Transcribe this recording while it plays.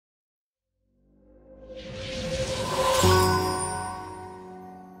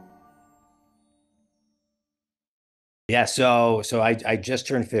Yeah, so I just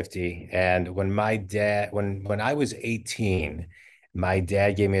turned 50, and when I was 18, my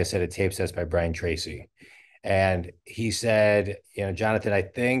dad gave me a set of tape sets by Brian Tracy. And he said, Jonathan, I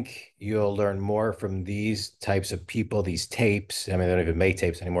think you'll learn more from these types of people, these tapes. I mean, they don't even make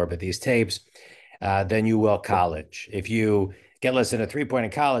tapes anymore, but these tapes, than you will college. If you get less than a 3 point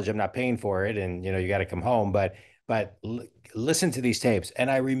in college, I'm not paying for it, and you got to come home. But listen to these tapes.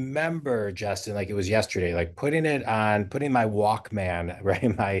 And I remember, Justin, like it was yesterday, like putting my Walkman,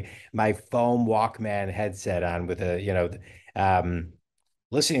 right, my foam Walkman headset on with um,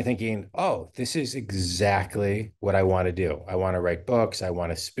 listening, thinking, oh, this is exactly what I want to do. I want to write books. I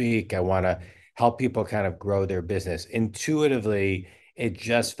want to speak. I want to help people kind of grow their business. Intuitively, it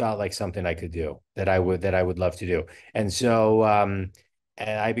just felt like something I could do that I would love to do. And so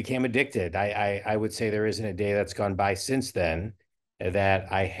and I became addicted. I would say there isn't a day that's gone by since then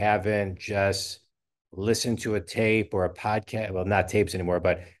that I haven't just listened to a tape or a podcast. Well, not tapes anymore,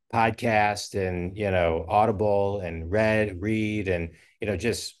 but podcast and Audible and read and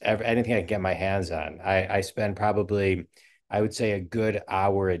just anything I can get my hands on. I spend probably, I would say, a good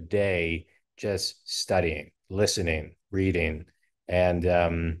hour a day just studying, listening, reading, and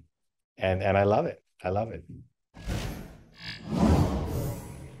and I love it. I love it.